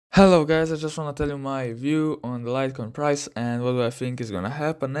Hello guys, I just want to tell you my view on the Litecoin price and what do I think is gonna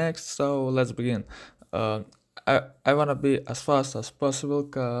happen next. So let's begin. Uh, I wanna be as fast as possible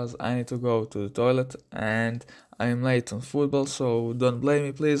cause I need to go to the toilet and I'm late on football, so don't blame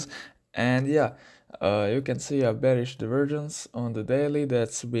me please. And yeah, you can see a bearish divergence on the daily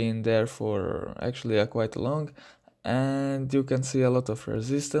that's been there for actually quite long, and you can see a lot of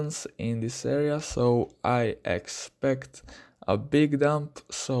resistance in this area. So I expect a big dump,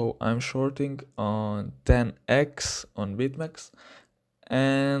 so I'm shorting on 10x on bitmex.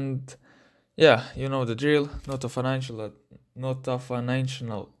 And yeah, you know the drill. Not a financial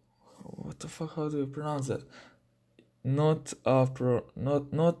what the fuck, how do you pronounce that? Not a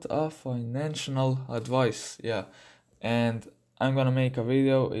financial advice. Yeah, and I'm gonna make a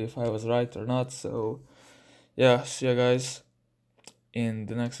video if I was right or not. So yeah, see you guys in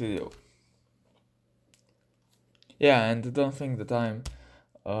the next video. Yeah, and don't think that I'm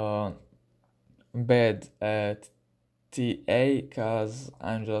uh bad at TA, cause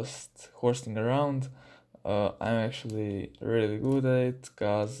I'm just horsing around. I'm actually really good at it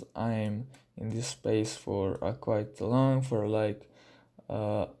cause I'm in this space for quite long, for like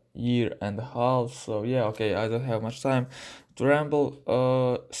a year and a half. So yeah, okay, I don't have much time to ramble.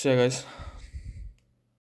 See you guys.